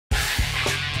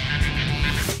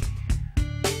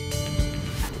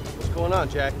going on,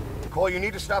 Jack? Cole, you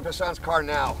need to stop Hassan's car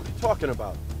now. What are you talking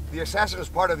about? The assassin is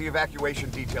part of the evacuation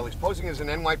detail. He's posing as an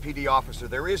NYPD officer.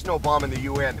 There is no bomb in the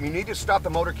UN. You need to stop the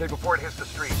motorcade before it hits the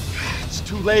street. It's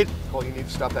too late. Cole, you need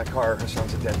to stop that car.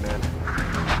 Hassan's a dead man.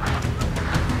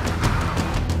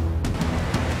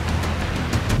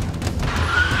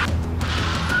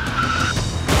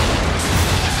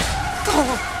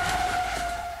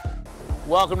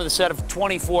 Welcome to the set of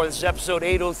 24. This is episode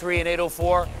 803 and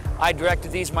 804. I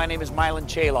directed these. My name is Milan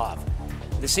Chalov.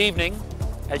 This evening,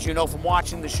 as you know from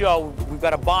watching the show, we've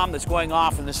got a bomb that's going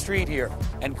off in the street here.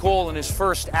 And Cole, in his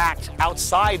first act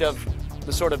outside of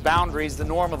the sort of boundaries, the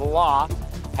norm of the law,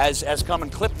 has come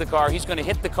and clipped the car. He's going to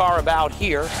hit the car about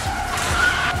here,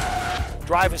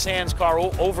 drive Hassan's car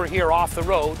over here off the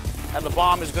road, and the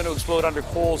bomb is going to explode under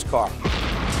Cole's car.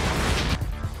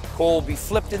 Cole will be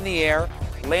flipped in the air,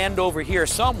 land over here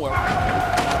somewhere.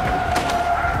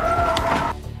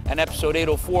 And episode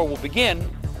 804 will begin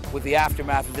with the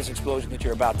aftermath of this explosion that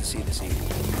you're about to see this evening.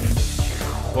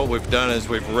 What we've done is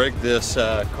we've rigged this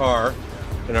car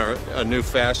in a new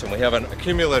fashion. We have an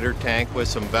accumulator tank with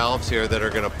some valves here that are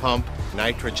going to pump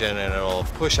nitrogen, and it'll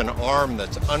push an arm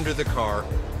that's under the car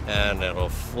and it'll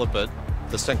flip it.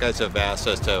 The stunt guys have asked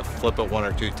us to flip it 1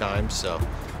 or 2 times, so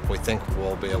we think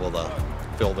we'll be able to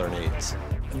fill their needs.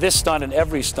 This stunt and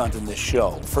every stunt in this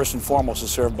show, first and foremost,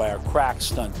 is served by our crack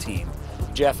stunt team.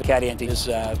 Jeff Cadiente is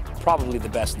probably the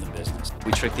best in the business.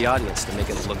 We tricked the audience to make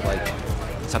it look like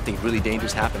something really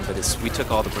dangerous happened, but we took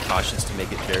all the precautions to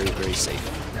make it very, very safe.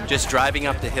 Just driving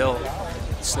up the hill,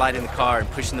 sliding the car,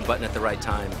 and pushing the button at the right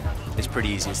time is pretty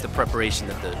easy. It's the preparation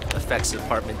that the effects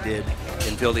department did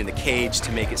in building the cage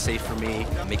to make it safe for me,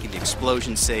 making the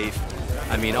explosion safe.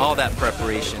 I mean, all that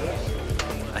preparation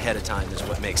ahead of time is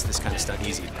what makes this kind of stunt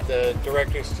easy. The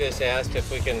directors just asked if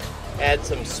we can add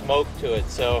some smoke to it,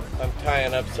 so I'm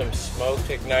tying up some smoke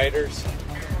igniters,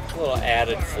 a little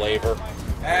added flavor.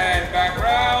 And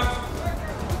background,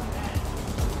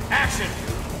 action!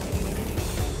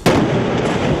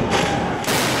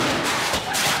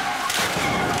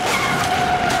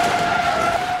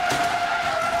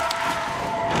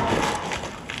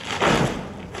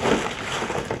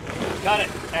 Got it.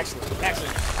 Excellent.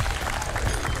 Excellent.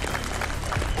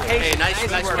 Hey,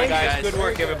 nice work, guys. Good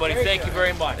work, everybody. Thank you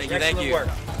very much. Thank you.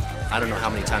 I don't know how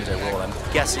many times I rolled. I'm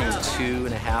guessing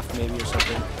 2.5 maybe or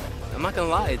something. I'm not gonna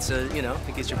lie, it's it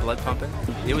gets your blood pumping.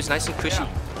 It was nice and cushy.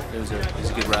 It was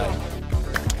a good ride.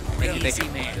 Crazy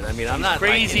man. I mean, I'm not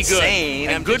crazy like, insane.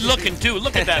 good. And good looking too.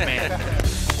 Look at that man.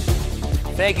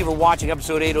 Thank you for watching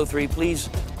episode 803. Please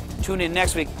tune in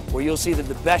next week where you'll see that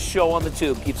the best show on the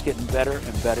tube keeps getting better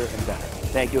and better and better.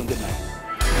 Thank you and good night.